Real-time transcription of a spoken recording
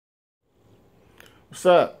What's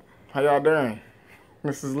up? How y'all doing?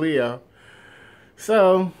 This is Leo.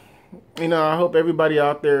 So, I hope everybody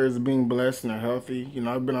out there is being blessed and are healthy.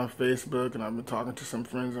 I've been on Facebook and I've been talking to some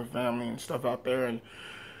friends and family and stuff out there. And,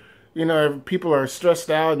 people are stressed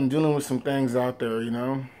out and dealing with some things out there.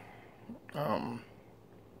 Um,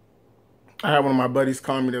 I had one of my buddies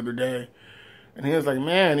call me the other day and he was like,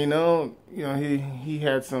 man, he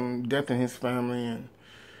had some death in his family and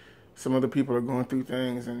some other people are going through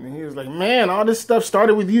things, and he was like, man, all this stuff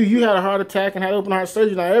started with you. You had a heart attack and had open heart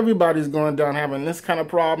surgery. Now everybody's going down having this kind of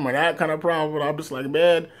problem or that kind of problem. But I'm just like,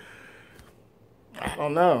 man, I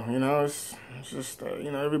don't know. It's just,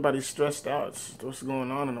 everybody's stressed out. It's what's going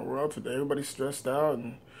on in the world today. Everybody's stressed out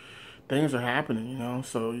and things are happening,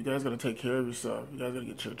 so you guys got to take care of yourself. You guys got to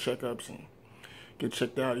get your checkups and get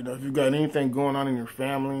checked out. If you've got anything going on in your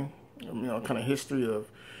family, kind of history of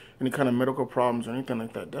any kind of medical problems or anything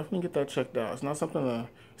like that, definitely get that checked out. It's not something to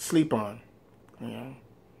sleep on,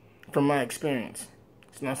 from my experience.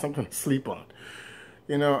 It's not something to sleep on,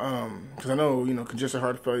 because I know, congestive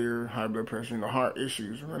heart failure, high blood pressure, heart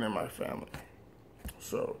issues run in my family.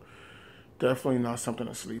 So definitely not something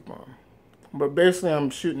to sleep on. But basically,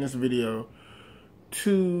 I'm shooting this video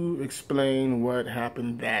to explain what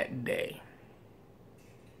happened that day.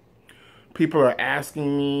 People are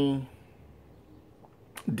asking me,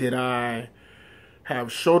 did I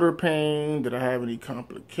have shoulder pain? Did I have any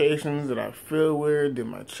complications? Did I feel weird? Did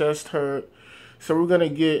my chest hurt? So we're gonna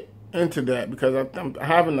get into that because I'm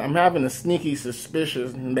having a sneaky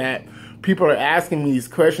suspicion that people are asking me these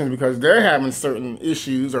questions because they're having certain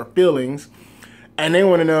issues or feelings, and they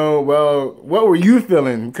want to know, well, what were you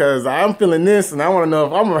feeling? Because I'm feeling this, and I want to know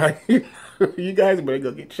if I'm right. You guys better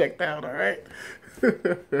go get checked out, all right?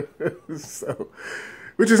 So.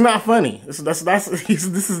 Which is not funny. This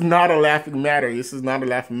is not a laughing matter. This is not a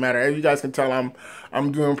laughing matter. As you guys can tell,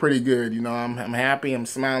 I'm doing pretty good. I'm happy. I'm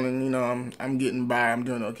smiling. I'm getting by. I'm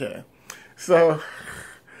doing okay. So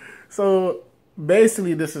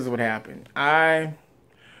basically, this is what happened. I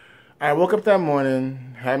woke up that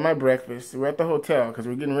morning, had my breakfast. We're at the hotel because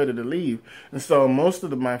we're getting ready to leave. And so all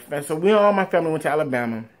my family went to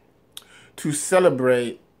Alabama to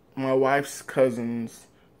celebrate my wife's cousin's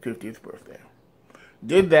 50th birthday.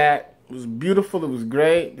 Did that. It was beautiful. It was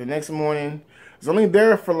great. The next morning, I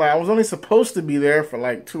was only supposed to be there for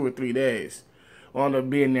like 2 or 3 days. I wound up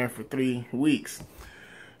being there for 3 weeks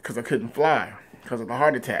because I couldn't fly because of the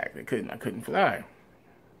heart attack. I couldn't fly.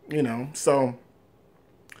 So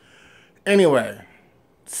anyway,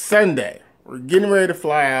 Sunday, we're getting ready to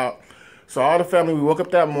fly out. So all the family, we woke up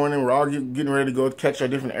that morning. We're all getting ready to go catch our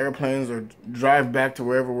different airplanes or drive back to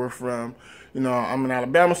wherever we're from. I'm in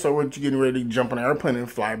Alabama, so we're getting ready to jump on an airplane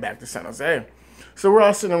and fly back to San Jose. So we're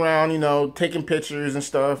all sitting around, taking pictures and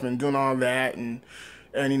stuff and doing all that and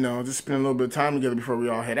just spending a little bit of time together before we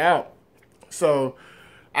all head out. So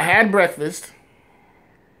I had breakfast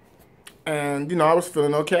and, I was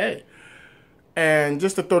feeling okay. And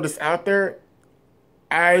just to throw this out there,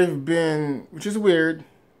 which is weird,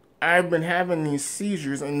 I've been having these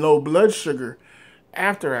seizures and low blood sugar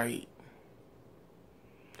after I eat.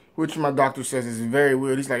 Which my doctor says is very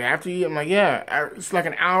weird. He's like, after you eat? I'm like, yeah. It's like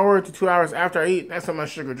an hour to 2 hours after I eat. That's when my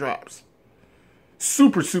sugar drops.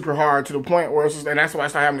 Super, super hard to the point where and that's why I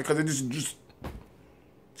started having it, because it just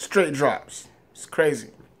straight drops. It's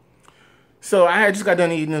crazy. So I had just got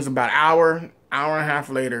done eating. It was about an hour and a half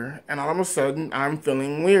later, and all of a sudden I'm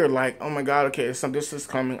feeling weird. Like, oh my God, okay, this is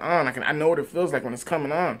coming on. I know what it feels like when it's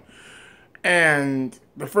coming on. And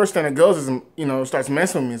the first thing that goes is, starts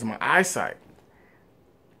messing with me is my eyesight.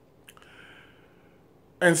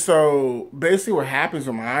 And so basically what happens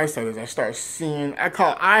with my eyesight is I start seeing, I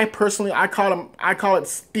call it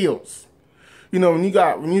steals. When you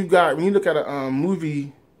look at a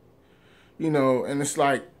movie, and it's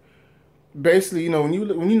like, basically, when you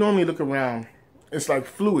normally look around, it's like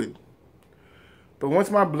fluid. But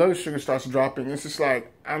once my blood sugar starts dropping, it's just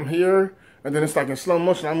like, I'm here, and then it's like in slow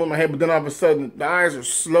motion, I move my head, but then all of a sudden, the eyes are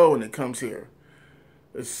slow and it comes here.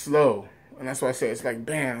 It's slow. And that's why I say it's like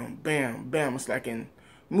bam, bam, bam. It's like in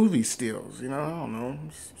movie stills, I don't know.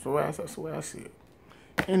 That's the way I see it.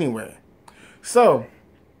 Anyway, so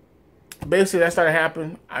basically that started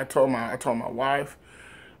happening. I told my wife,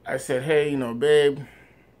 I said, hey, babe,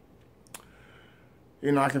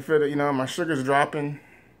 I can feel that, my sugar's dropping,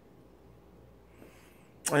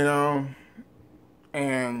 and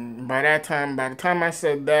by the time I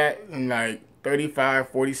said that, and like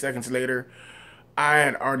 35, 40 seconds later, I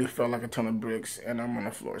had already felt like a ton of bricks, and I'm on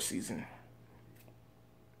the floor season.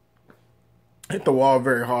 Hit the wall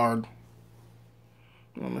very hard.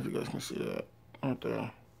 I don't know if you guys can see that right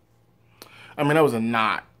there. I mean, that was a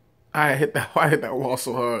knot. I hit that wall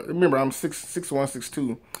so hard. Remember, I'm 6'1",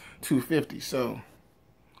 6'2", 250. So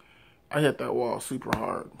I hit that wall super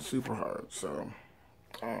hard, super hard. So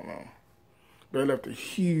I don't know. But it left a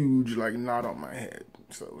huge like knot on my head.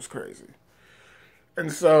 So it was crazy.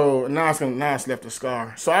 And so now it's left a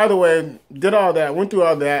scar. So either way, did all that, went through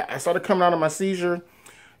all that. I started coming out of my seizure.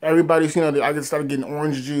 Everybody's, I just started getting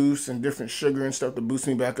orange juice and different sugar and stuff to boost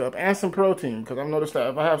me back up, and some protein, because I've noticed that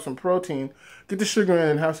if I have some protein, get the sugar in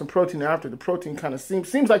and have some protein after, the protein kind of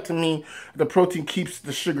seems like to me the protein keeps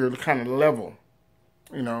the sugar kind of level,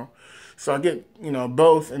 So I get,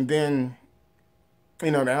 both, and then, the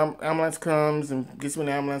ambulance comes and gets me in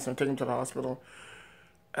the ambulance and I take him to the hospital,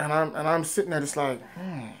 and I'm sitting there just like,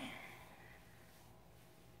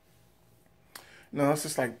 No, it's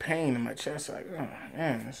just like pain in my chest. Like, oh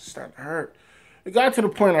man, it's starting to hurt. It got to the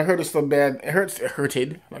point I hurt it so bad. It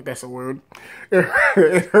hurted, like that's a word. It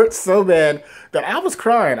hurt so bad that I was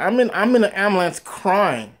crying. I'm in the ambulance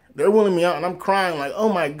crying. They're wheeling me out and I'm crying like,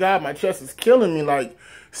 oh my God, my chest is killing me. Like,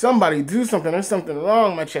 somebody do something. There's something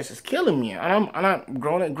wrong. My chest is killing me. And I'm not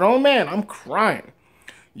grown man. I'm crying.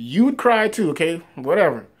 You would cry too, okay?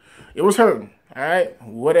 Whatever. It was hurting. All right?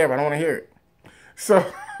 Whatever. I don't want to hear it. So,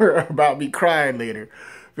 about me crying later.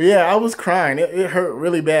 But yeah, I was crying. It hurt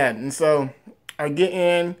really bad. And so, I get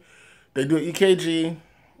in, they do an EKG,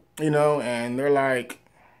 and they're like,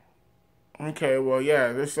 okay, well,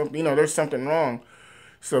 yeah, there's something wrong.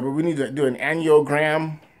 So, but we need to do an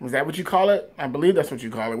angiogram. Is that what you call it? I believe that's what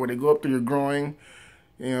you call it, where they go up through your groin,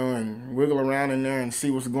 and wiggle around in there and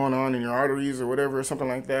see what's going on in your arteries or whatever, or something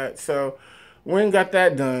like that. So, went and got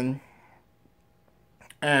that done.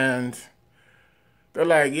 And they're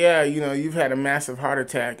like, yeah, you've had a massive heart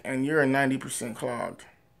attack and you're a 90% clogged.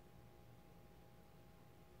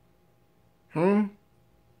 Wait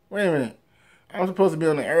a minute. I'm supposed to be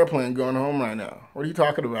on an airplane going home right now. What are you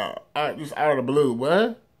talking about? Just out of the blue.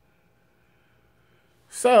 What?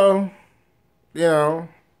 So,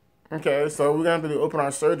 okay, so we're going to have to do open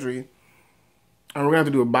heart surgery. And we're going to have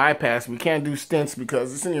to do a bypass. We can't do stents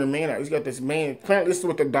because it's in your main artery. It's got this main. This is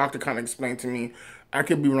what the doctor kind of explained to me. I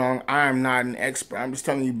could be wrong. I am not an expert. I'm just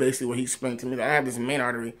telling you basically what he explained to me. That I have this main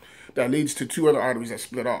artery that leads to two other arteries that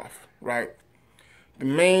split off, right? The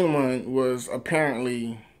main one was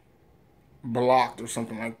apparently blocked or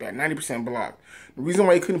something like that. 90% blocked. The reason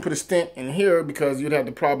why you couldn't put a stent in here because you'd have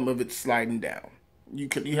the problem of it sliding down. You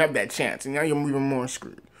have that chance, and now you're even more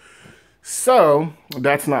screwed. So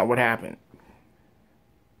that's not what happened.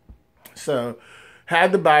 So,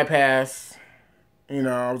 had the bypass,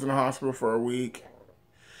 I was in the hospital for a week,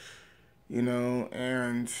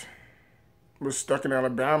 and was stuck in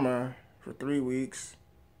Alabama for 3 weeks,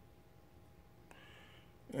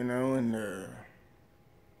 and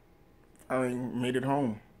I made it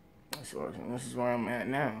home. So, this is where I'm at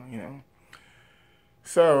now,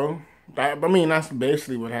 So, that's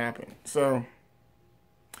basically what happened. So,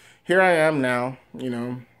 here I am now,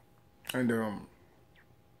 and,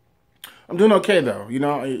 I'm doing okay though,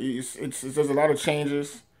 there's a lot of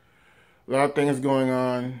changes, a lot of things going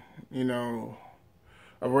on,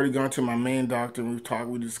 I've already gone to my main doctor and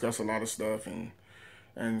we discussed a lot of stuff,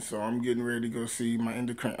 and so I'm getting ready to go see my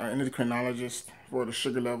endocrinologist for the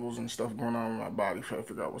sugar levels and stuff going on in my body, try to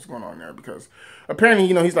figure out what's going on there, because apparently,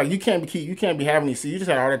 he's like, you can't be having these, you just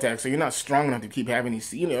had a heart attack, so you're not strong enough to keep having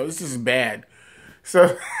these, this is bad.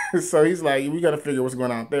 So he's like, we got to figure what's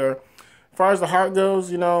going on there. As far as the heart goes,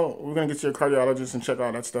 we're going to get you a cardiologist and check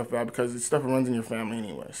all that stuff out because it's stuff that runs in your family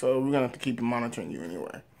anyway. So we're going to have to keep monitoring you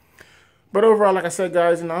anyway. But overall, like I said,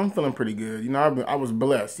 guys, I'm feeling pretty good. I was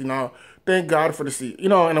blessed. Thank God for the seizure.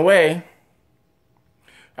 In a way,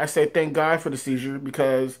 I say thank God for the seizure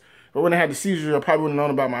because if I wouldn't have had the seizure, I probably wouldn't have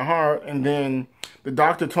known about my heart. And then the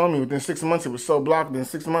doctor told me within 6 months it was so blocked. In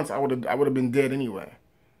 6 months, I would have been dead anyway.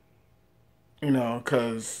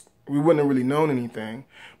 Because we wouldn't have really known anything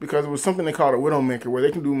because it was something they called a widowmaker where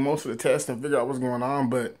they can do most of the tests and figure out what's going on,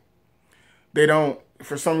 but they don't,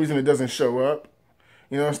 for some reason it doesn't show up.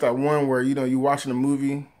 It's that one where, you're watching a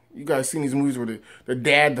movie. You guys seen these movies where the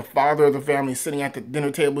dad, the father of the family is sitting at the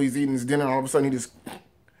dinner table, he's eating his dinner, and all of a sudden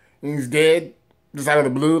he's dead, just out of the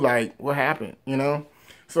blue, like, what happened,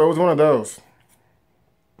 So it was one of those,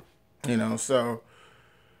 so...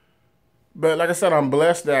 But like I said, I'm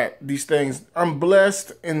blessed that these things, I'm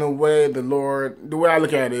blessed in the way the way I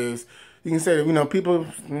look at it is, you can say that, people,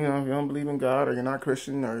 if you don't believe in God or you're not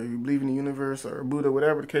Christian or you believe in the universe or Buddha,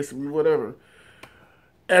 whatever the case may be, whatever.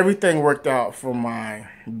 Everything worked out for my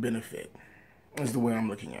benefit is the way I'm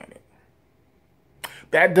looking at it.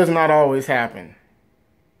 That does not always happen.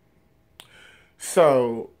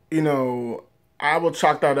 So, I will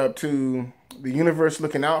chalk that up to the universe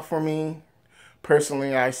looking out for me.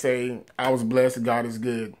 Personally, I say I was blessed. God is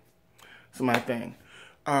good. It's my thing.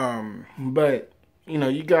 But you know,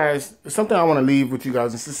 you guys, something I want to leave with you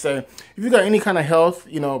guys is to say, if you got any kind of health,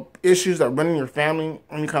 you know, issues that run in your family,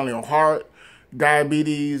 any kind of your heart,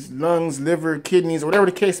 diabetes, lungs, liver, kidneys, or whatever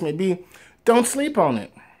the case may be, don't sleep on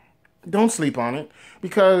it. Don't sleep on it,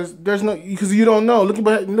 because because you don't know. Look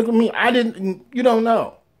at me. You don't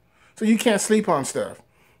know. So you can't sleep on stuff.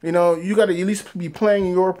 You know, you got to at least be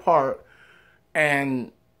playing your part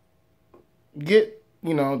and get,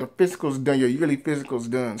 you know, the physicals done, your yearly physicals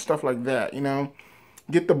done, stuff like that, you know.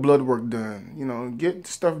 Get the blood work done, you know, get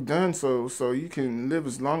stuff done so you can live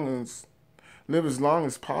as long as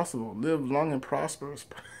possible, live long and prosper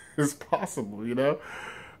as possible, you know.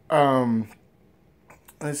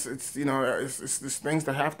 It's you know, it's things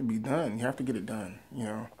that have to be done. You have to get it done, you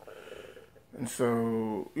know. And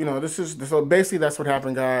so, you know, so basically that's what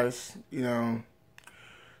happened, guys, you know.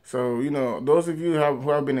 So, you know, those of you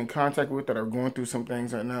who I've been in contact with that are going through some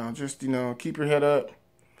things right now, just, you know, keep your head up,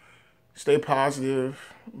 stay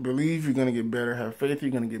positive, believe you're going to get better, have faith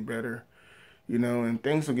you're going to get better, you know, and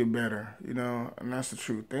things will get better, you know, and that's the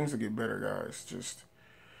truth. Things will get better, guys.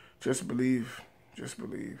 Just believe,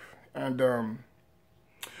 And,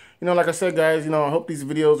 you know, like I said, guys, you know, I hope these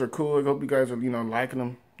videos are cool. I hope you guys are, you know, liking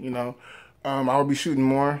them, you know. I'll be shooting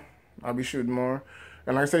more.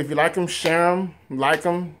 And like I said, if you like them, share them, like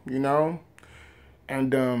them, you know.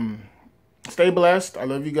 And stay blessed. I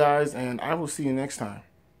love you guys, and I will see you next time.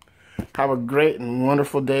 Have a great and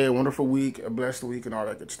wonderful day, a wonderful week, a blessed week, and all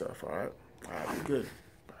that good stuff, all right? All right, good.